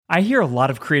I hear a lot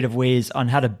of creative ways on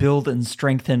how to build and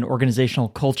strengthen organizational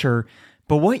culture,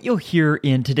 but what you'll hear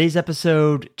in today's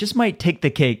episode just might take the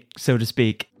cake, so to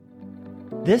speak.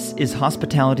 This is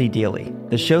Hospitality Daily,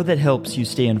 the show that helps you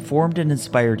stay informed and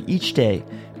inspired each day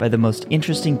by the most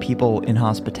interesting people in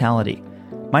hospitality.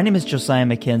 My name is Josiah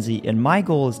McKenzie, and my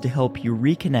goal is to help you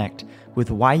reconnect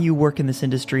with why you work in this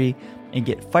industry and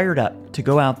get fired up to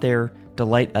go out there,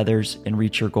 delight others, and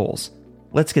reach your goals.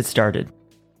 Let's get started.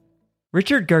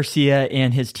 Richard Garcia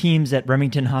and his teams at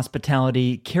Remington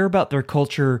Hospitality care about their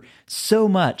culture so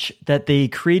much that they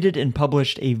created and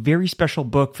published a very special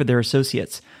book for their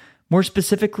associates. More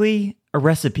specifically, a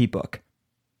recipe book.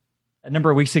 A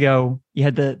number of weeks ago, you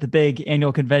had the big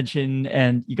annual convention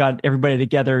and you got everybody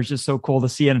together. It's just so cool to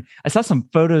see. And I saw some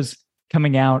photos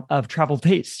coming out of Travel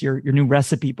Tastes, your new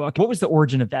recipe book. What was the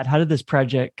origin of that? How did this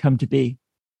project come to be?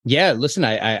 Yeah, listen,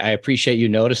 I appreciate you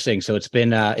noticing. So it's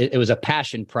been it was a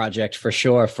passion project for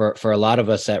sure for a lot of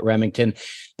us at Remington.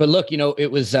 But look,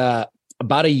 it was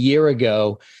about a year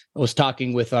ago, I was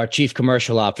talking with our chief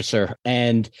commercial officer,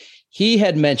 and he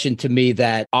had mentioned to me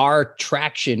that our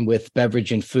traction with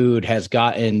beverage and food has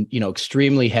gotten,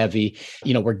 extremely heavy.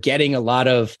 We're getting a lot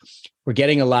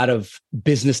of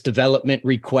business development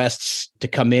requests to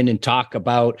come in and talk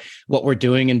about what we're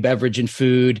doing in beverage and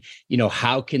food.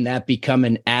 How can that become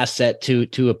an asset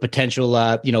to a potential,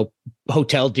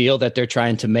 hotel deal that they're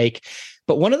trying to make?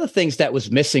 But one of the things that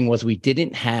was missing was we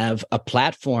didn't have a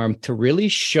platform to really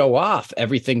show off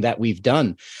everything that we've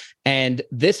done. And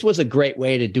this was a great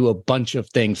way to do a bunch of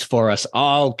things for us,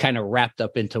 all kind of wrapped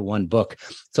up into one book.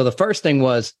 So the first thing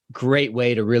was great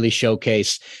way to really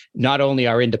showcase not only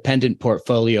our independent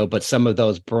portfolio, but some of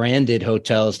those branded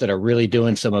hotels that are really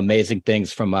doing some amazing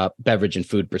things from a beverage and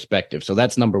food perspective. So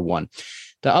that's number one.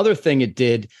 The other thing it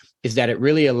did is that it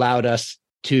really allowed us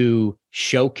to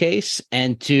showcase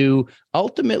and to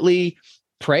ultimately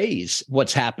praise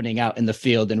what's happening out in the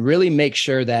field and really make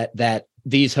sure that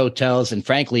these hotels and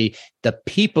frankly, the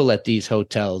people at these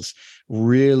hotels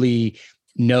really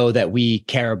know that we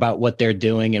care about what they're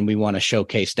doing and we want to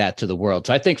showcase that to the world.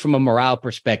 So I think from a morale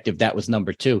perspective, that was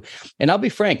number two. And I'll be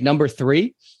frank, number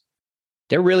three,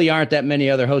 there really aren't that many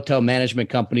other hotel management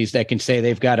companies that can say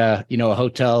they've got a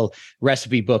hotel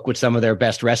recipe book with some of their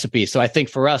best recipes. So I think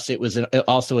for us, it was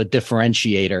also a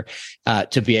differentiator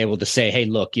to be able to say, hey,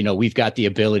 look, we've got the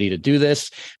ability to do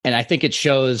this. And I think it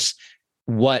shows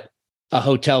what a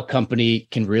hotel company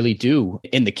can really do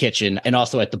in the kitchen and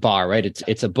also at the bar, right?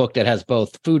 It's a book that has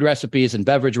both food recipes and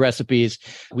beverage recipes.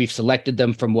 We've selected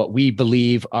them from what we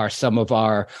believe are some of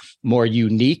our more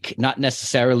unique, not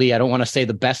necessarily, I don't want to say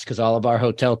the best because all of our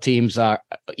hotel teams are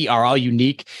all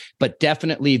unique, but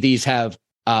definitely these have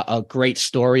a great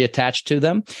story attached to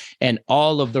them. And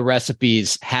all of the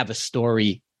recipes have a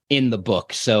story in the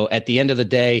book. So at the end of the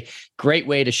day, great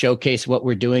way to showcase what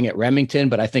we're doing at Remington.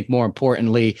 But I think more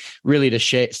importantly, really to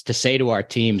say to our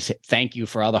teams, thank you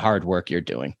for all the hard work you're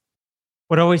doing.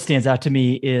 What always stands out to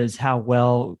me is how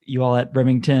well you all at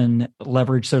Remington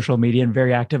leverage social media and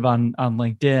very active on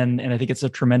LinkedIn. And I think it's a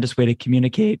tremendous way to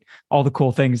communicate all the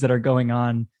cool things that are going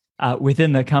on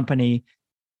within the company.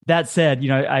 That said,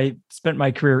 I spent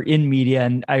my career in media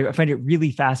and I find it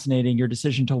really fascinating, your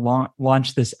decision to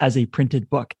launch this as a printed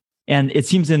book. And it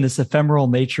seems in this ephemeral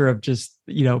nature of just,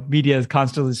 media is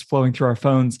constantly flowing through our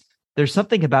phones. There's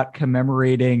something about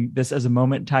commemorating this as a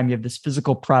moment in time. You have this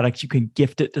physical product, you can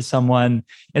gift it to someone.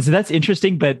 And so that's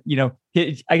interesting. But,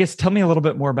 I guess tell me a little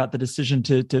bit more about the decision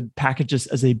to package this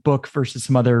as a book versus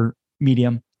some other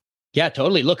medium. Yeah,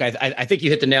 totally. Look, I think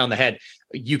you hit the nail on the head.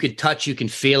 You can touch, you can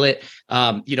feel it.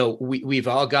 We've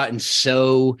all gotten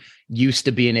so used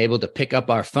to being able to pick up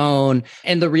our phone.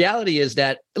 And the reality is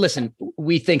that, listen,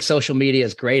 we think social media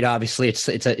is great. Obviously,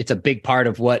 it's a big part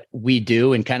of what we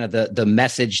do and kind of the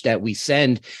message that we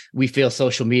send. We feel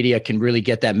social media can really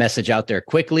get that message out there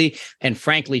quickly and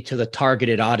frankly to the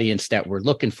targeted audience that we're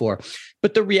looking for.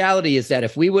 But the reality is that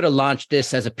if we would have launched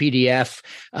this as a PDF,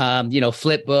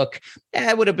 flip book,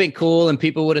 it would have been cool and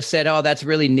people would have said, oh, that's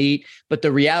really neat. But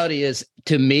the reality is,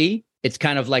 to me, it's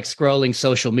kind of like scrolling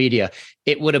social media.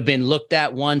 It would have been looked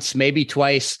at once, maybe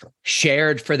twice,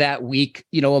 shared for that week,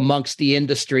 amongst the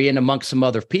industry and amongst some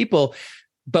other people.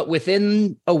 But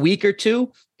within a week or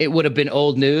two, it would have been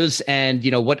old news. And,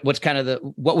 what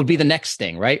would be the next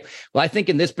thing, right? Well, I think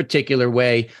in this particular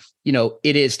way,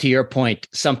 it is, to your point,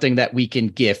 something that we can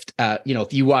gift.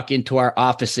 If you walk into our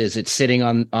offices, it's sitting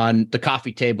on the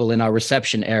coffee table in our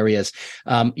reception areas.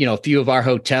 A few of our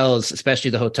hotels, especially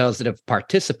the hotels that have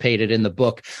participated in the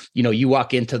book, you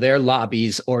walk into their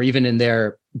lobbies or even in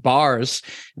their bars,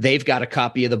 they've got a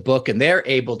copy of the book and they're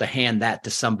able to hand that to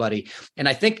somebody. And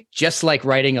I think just like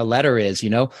writing a letter is,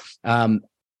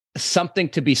 something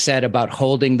to be said about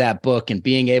holding that book and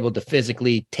being able to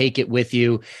physically take it with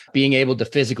you, being able to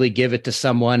physically give it to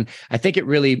someone. I think it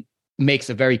really makes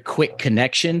a very quick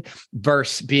connection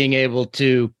versus being able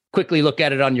to quickly look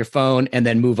at it on your phone and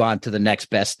then move on to the next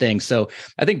best thing. So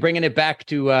I think bringing it back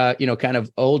to, kind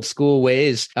of old school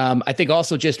ways, I think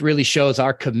also just really shows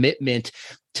our commitment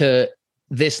to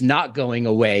this not going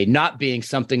away, not being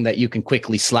something that you can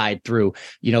quickly slide through.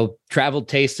 Traveled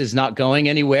Taste is not going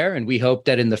anywhere. And we hope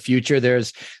that in the future,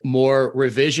 there's more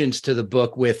revisions to the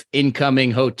book with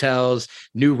incoming hotels,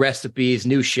 new recipes,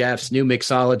 new chefs, new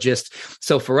mixologists.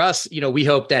 So for us, we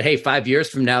hope that, hey, 5 years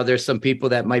from now, there's some people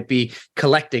that might be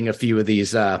collecting a few of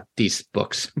these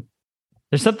books.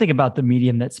 There's something about the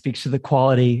medium that speaks to the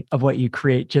quality of what you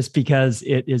create just because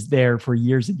it is there for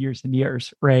years and years and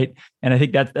years, right? And I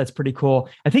think that's pretty cool.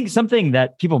 I think something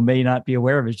that people may not be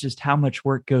aware of is just how much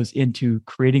work goes into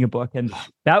creating a book. And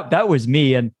that was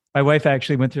me. And my wife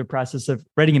actually went through a process of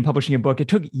writing and publishing a book. It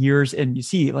took years, and you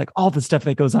see like all the stuff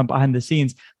that goes on behind the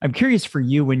scenes. I'm curious for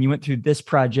you, when you went through this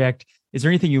project, is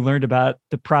there anything you learned about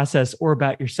the process or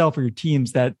about yourself or your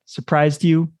teams that surprised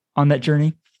you on that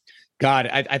journey? God,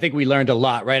 I think we learned a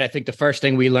lot, right? I think the first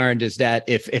thing we learned is that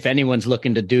if anyone's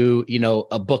looking to do,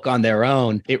 a book on their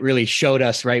own, it really showed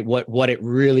us, right, what it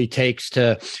really takes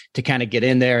to kind of get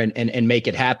in there and make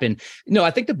it happen.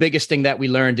 I think the biggest thing that we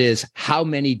learned is how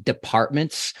many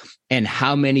departments and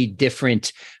how many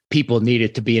different people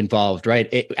needed to be involved,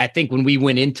 right? I think when we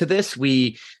went into this,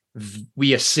 we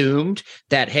assumed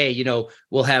that, hey,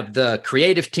 we'll have the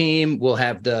creative team, we'll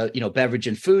have the, beverage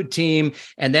and food team,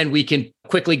 and then we can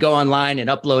quickly go online and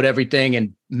upload everything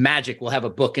and magic, we'll have a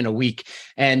book in a week.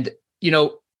 And,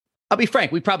 I'll be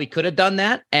frank, we probably could have done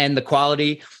that and the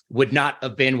quality would not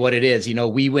have been what it is.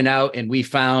 We went out and we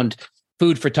found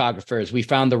food photographers. We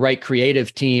found the right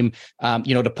creative team,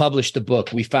 to publish the book.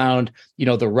 We found,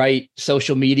 the right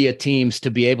social media teams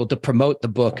to be able to promote the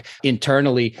book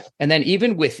internally. And then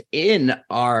even within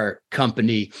our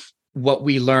company, what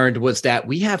we learned was that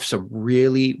we have some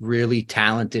really, really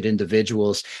talented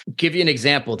individuals. Give you an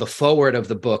example. The foreword of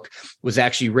the book was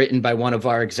actually written by one of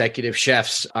our executive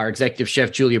chefs,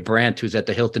 Julia Brandt, who's at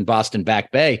the Hilton Boston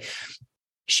Back Bay.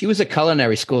 She was a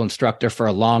culinary school instructor for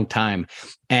a long time.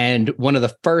 And one of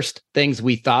the first things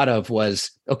we thought of was,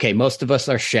 okay, most of us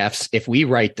are chefs. If we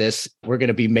write this, we're going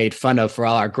to be made fun of for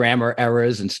all our grammar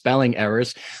errors and spelling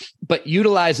errors. But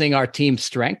utilizing our team's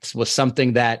strengths was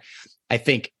something that I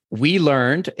think we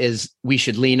learned is we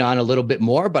should lean on a little bit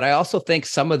more. But I also think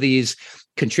some of these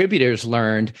contributors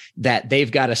learned that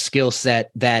they've got a skill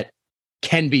set that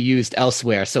can be used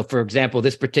elsewhere. So for example,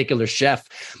 this particular chef,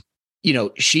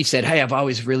 she said, hey, I've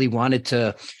always really wanted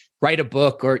to write a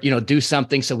book or, do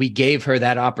something. So we gave her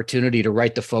that opportunity to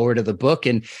write the foreword of the book.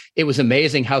 And it was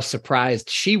amazing how surprised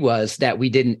she was that we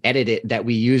didn't edit it, that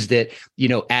we used it,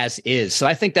 as is. So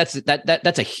I think that's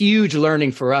a huge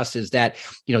learning for us, is that,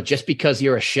 just because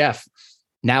you're a chef,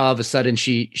 now all of a sudden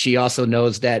she also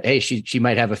knows that, hey, she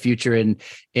might have a future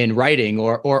in writing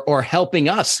or helping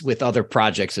us with other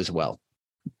projects as well.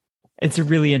 It's a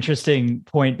really interesting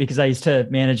point because I used to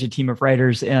manage a team of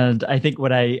writers. And I think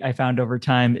what I found over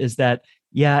time is that,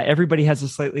 everybody has a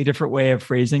slightly different way of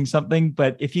phrasing something.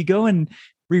 But if you go and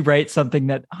rewrite something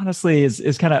that honestly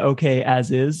is kind of okay as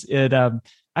is, it, I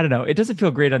don't know, it doesn't feel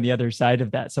great on the other side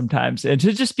of that sometimes. And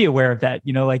to just be aware of that,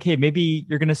 like, hey, maybe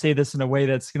you're going to say this in a way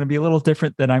that's going to be a little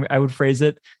different than I would phrase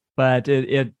it. But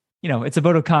it's a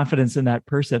vote of confidence in that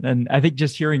person. And I think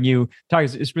just hearing you talk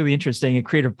is really interesting. A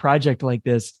creative project like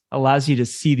this allows you to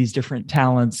see these different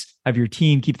talents of your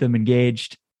team, keep them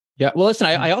engaged. Yeah. Well, listen,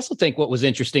 I also think what was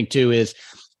interesting too is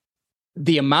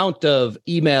the amount of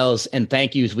emails and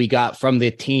thank yous we got from the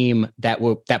team that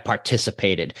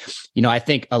participated. I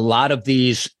think a lot of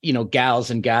these,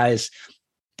 gals and guys,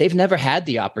 they've never had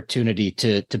the opportunity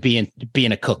to be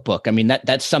in a cookbook. I mean,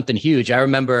 that's something huge. I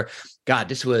remember,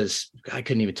 God, I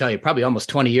couldn't even tell you, probably almost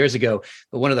 20 years ago,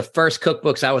 but one of the first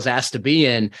cookbooks I was asked to be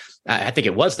in, I think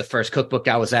it was the first cookbook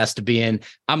I was asked to be in.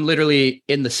 I'm literally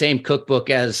in the same cookbook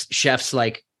as chefs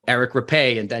like Eric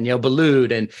Rapé and Danielle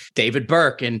Boulud and David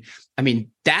Burke. And I mean,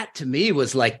 that to me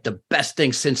was like the best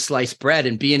thing since sliced bread,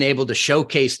 and being able to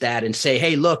showcase that and say,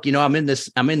 hey, look, I'm in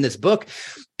this book.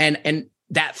 And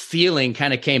that feeling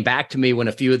kind of came back to me when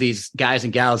a few of these guys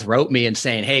and gals wrote me and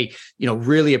saying, hey,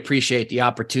 really appreciate the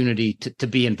opportunity to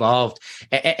be involved.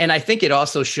 And I think it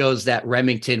also shows that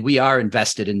Remington, we are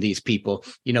invested in these people.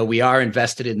 We are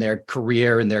invested in their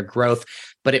career and their growth,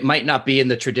 but it might not be in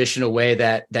the traditional way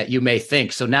that you may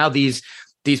think. So now these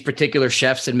these particular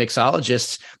chefs and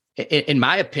mixologists, in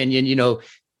my opinion,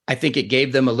 I think it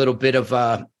gave them a little bit of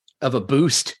a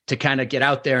boost to kind of get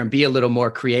out there and be a little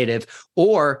more creative,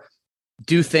 or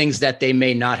do things that they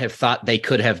may not have thought they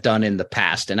could have done in the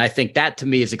past. And I think that to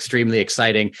me is extremely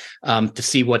exciting to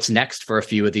see what's next for a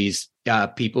few of these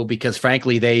people, because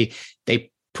frankly, they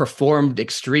performed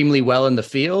extremely well in the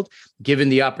field. Given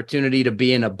the opportunity to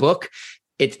be in a book,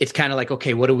 it's kind of like,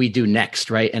 okay, what do we do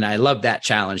next, right? And I love that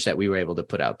challenge that we were able to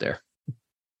put out there.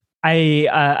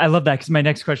 I love that, because my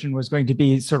next question was going to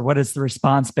be sort of what has the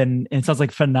response been? And it sounds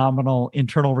like phenomenal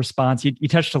internal response. You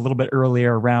touched a little bit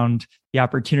earlier around the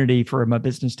opportunity from a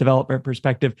business development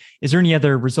perspective. Is there any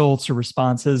other results or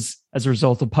responses as a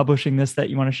result of publishing this that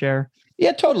you want to share?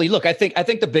 Yeah, totally. Look, I think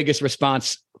the biggest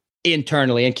response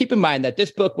internally, and keep in mind that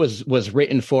this book was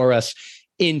written for us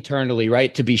internally,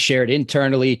 right? To be shared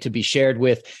internally, to be shared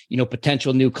with,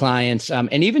 potential new clients,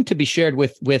 and even to be shared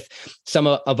with some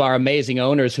of our amazing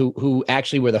owners who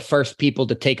actually were the first people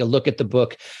to take a look at the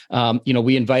book.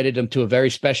 We invited them to a very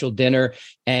special dinner,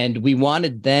 and we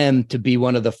wanted them to be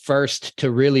one of the first to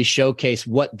really showcase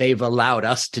what they've allowed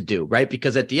us to do, right?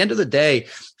 Because at the end of the day,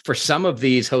 for some of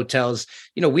these hotels,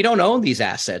 we don't own these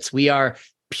assets. We are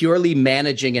purely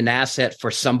managing an asset for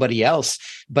somebody else,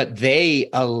 but they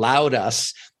allowed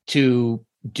us to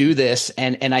do this.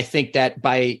 And I think that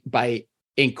by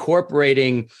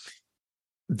incorporating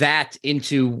that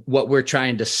into what we're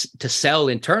trying to sell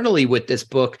internally with this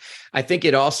book, I think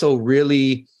it also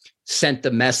really sent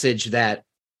the message that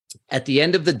at the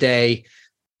end of the day,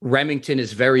 Remington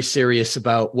is very serious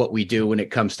about what we do when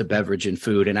it comes to beverage and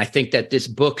food. And I think that this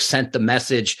book sent the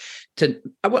message to,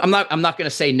 I'm not going to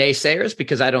say naysayers,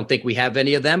 because I don't think we have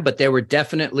any of them, but there were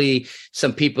definitely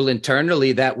some people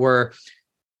internally that were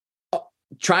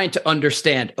trying to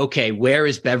understand, okay, where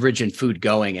is beverage and food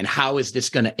going, and how is this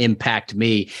going to impact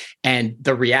me? And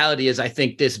the reality is, I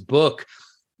think this book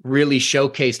really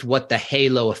showcased what the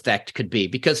halo effect could be.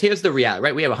 Because here's the reality,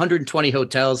 right? We have 120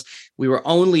 hotels. We were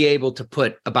only able to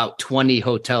put about 20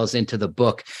 hotels into the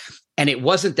book. And it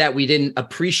wasn't that we didn't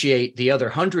appreciate the other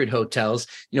 100 hotels.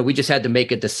 We just had to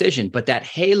make a decision. But that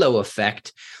halo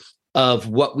effect of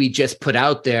what we just put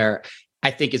out there,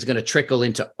 I think is going to trickle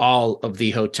into all of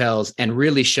the hotels and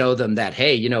really show them that,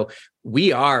 hey,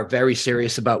 we are very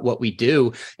serious about what we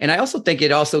do. And I also think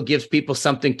it also gives people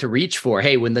something to reach for.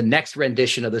 Hey, when the next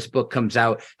rendition of this book comes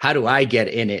out, how do I get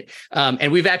in it?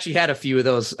 And we've actually had a few of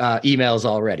those emails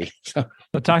already.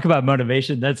 We'll talk about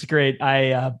motivation. That's great.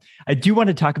 I do want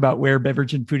to talk about where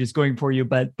beverage and food is going for you.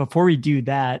 But before we do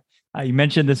that, you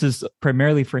mentioned this is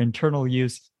primarily for internal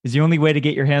use. Is the only way to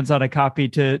get your hands on a copy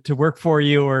to work for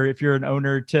you, or if you're an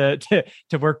owner to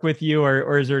work with you,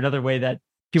 or is there another way that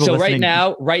people listening?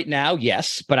 Right now,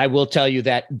 yes. But I will tell you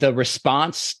that the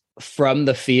response from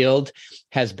the field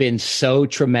has been so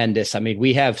tremendous. I mean,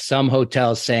 we have some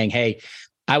hotels saying, hey,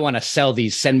 I want to sell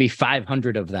these, send me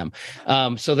 500 of them.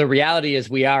 So the reality is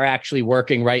we are actually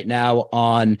working right now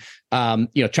on,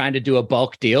 trying to do a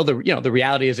bulk deal. The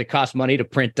reality is it costs money to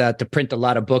print a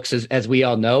lot of books, as we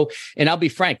all know. And I'll be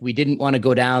frank, we didn't want to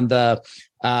go down the,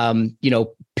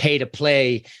 pay to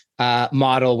play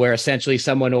model where essentially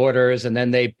someone orders and then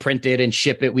they print it and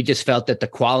ship it. We just felt that the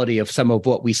quality of some of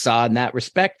what we saw in that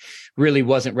respect really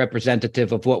wasn't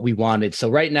representative of what we wanted. So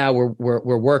right now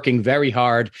we're working very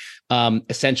hard,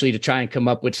 essentially to try and come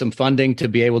up with some funding to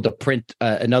be able to print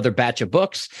another batch of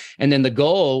books. And then the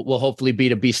goal will hopefully be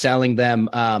to be selling them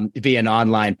via an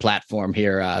online platform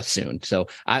here soon. So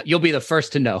you'll be the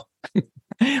first to know.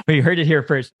 Well, you heard it here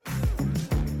first.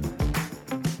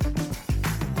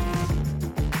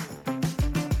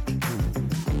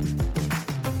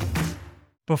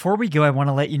 Before we go, I want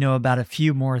to let you know about a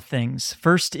few more things.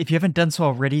 First, if you haven't done so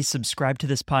already, subscribe to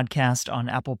this podcast on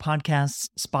Apple Podcasts,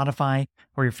 Spotify,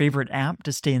 or your favorite app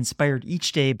to stay inspired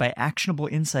each day by actionable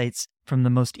insights from the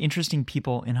most interesting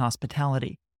people in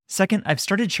hospitality. Second, I've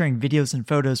started sharing videos and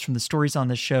photos from the stories on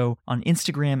this show on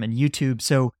Instagram and YouTube,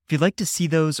 so if you'd like to see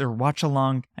those or watch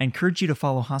along, I encourage you to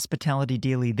follow Hospitality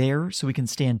Daily there so we can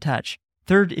stay in touch.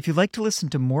 Third, if you'd like to listen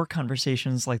to more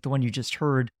conversations like the one you just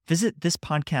heard, visit this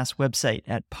podcast website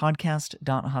at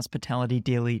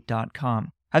podcast.hospitalitydaily.com.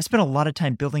 I've spent a lot of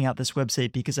time building out this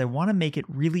website because I want to make it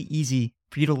really easy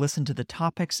for you to listen to the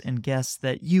topics and guests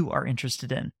that you are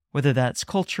interested in, whether that's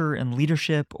culture and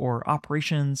leadership or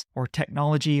operations or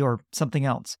technology or something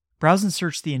else. Browse and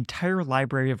search the entire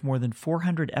library of more than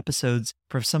 400 episodes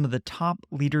for some of the top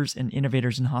leaders and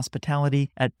innovators in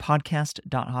hospitality at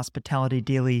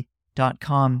podcast.hospitalitydaily.com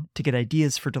to get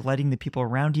ideas for delighting the people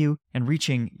around you and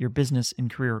reaching your business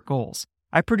and career goals.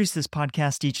 I produce this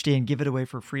podcast each day and give it away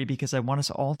for free because I want us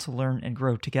all to learn and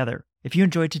grow together. If you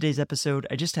enjoyed today's episode,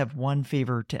 I just have one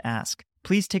favor to ask.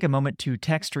 Please take a moment to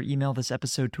text or email this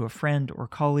episode to a friend or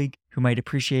colleague who might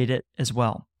appreciate it as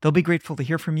well. They'll be grateful to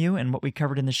hear from you, and what we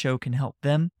covered in the show can help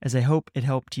them, as I hope it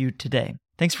helped you today.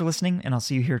 Thanks for listening, and I'll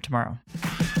see you here tomorrow.